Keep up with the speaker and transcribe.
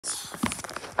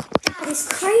It's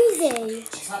crazy.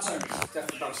 What's happened?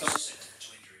 Death about something.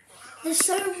 There's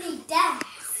so many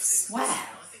deaths. Where?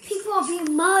 People are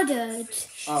being murdered.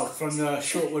 Oh, from the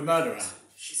Shortwood murderer.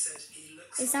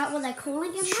 Is that what they're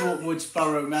calling him now? Shortwood's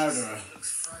Borough murderer.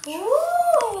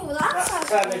 Ooh, that sounds That's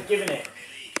how they've given it.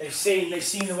 They've seen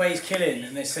the way he's killing,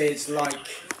 and they say it's like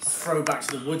a throwback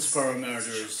to the Woodsboro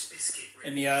murderers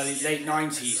in the late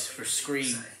 90s for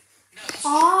Scream.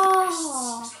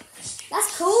 Oh,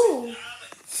 that's cool.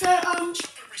 So,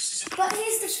 but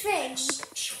here's the thing.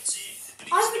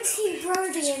 I haven't seen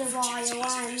Brody in a while,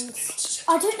 and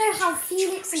I don't know how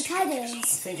Felix and Ted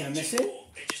is. Thinking I miss it?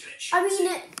 I mean,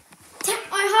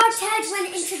 I heard Ted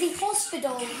went into the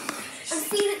hospital, and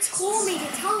Felix called me to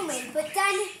tell me, but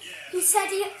then he said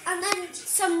I heard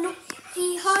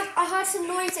some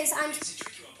noises, and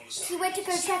he went to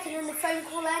go check, and then the phone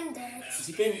call ended. Has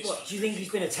he been? What? Do you think he's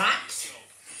been attacked?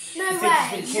 No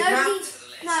way.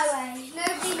 Nobody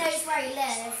knows where he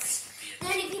lives. The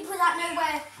only people that know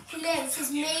where he lives is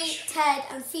me, Ted,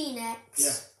 and Phoenix.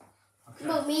 Yeah. Okay.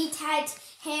 Well, me, Ted,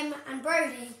 him, and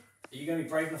Brody. Are you going to be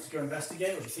brave enough to go investigate,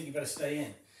 or do you think you better stay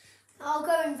in? I'll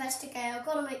go investigate. I've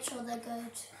got to make sure they're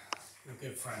good. You're a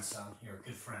good friend, son. You're a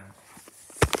good friend.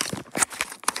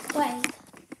 Wait.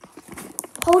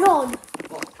 Hold on.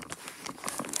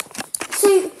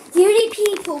 So, the only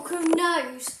people who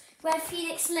knows where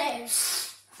Felix lives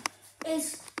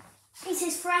is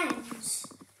his friends.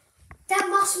 That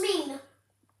must mean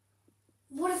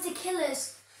one of the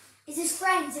killers is his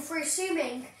friends, if we're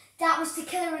assuming that was the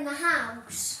killer in the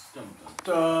house. Dum, dum,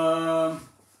 dum.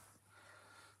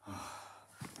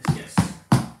 This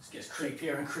gets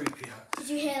creepier and creepier. Did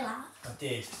you hear that? I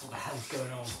did. What the hell's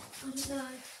going on? I don't know.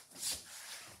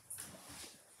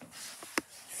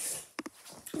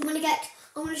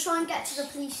 I'm gonna try and get to the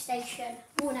police station.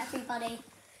 Warn everybody.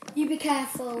 You be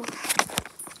careful.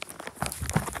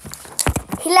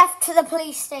 He left to the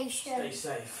police station. Stay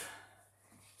safe.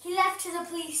 He left to the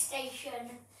police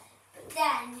station,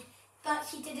 but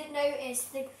he didn't notice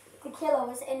the killer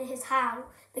was in his house.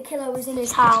 The killer was in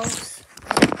his house.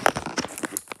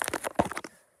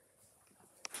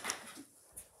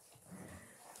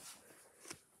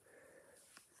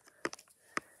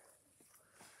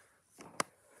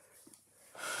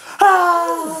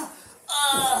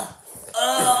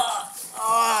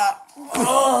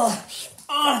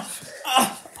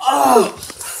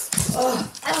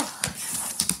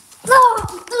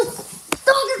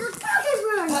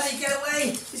 Paddy, get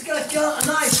away! He's got a gun, a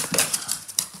knife!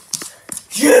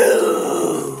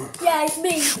 You! Yeah, it's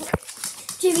me,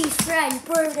 Jimmy's friend,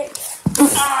 Brody.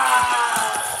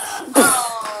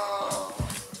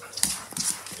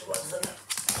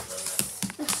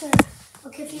 Listen,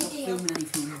 I'll give you a deal.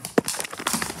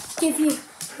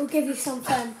 I'll give you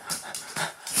something.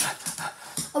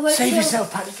 Save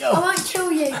yourself, Paddy, go! I won't kill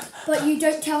you, but you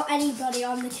don't tell anybody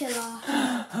I'm the killer.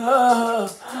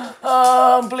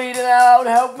 I'm bleeding out,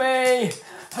 help me!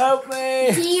 Help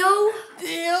me! Deal?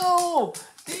 Deal!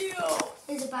 Deal!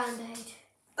 Is a band-aid.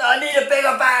 I need a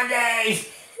bigger band-aid!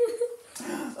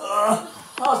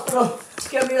 Hospital!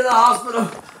 Get me to the hospital!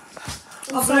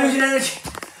 I'm losing energy!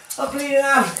 I'm bleeding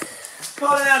out!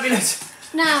 Call an ambulance!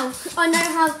 Now, I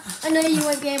know you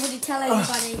won't be able to tell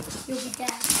anybody. You'll be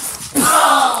dead.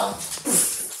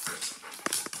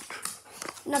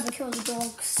 Never kill the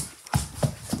dogs.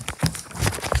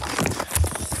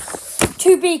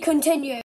 To be continued.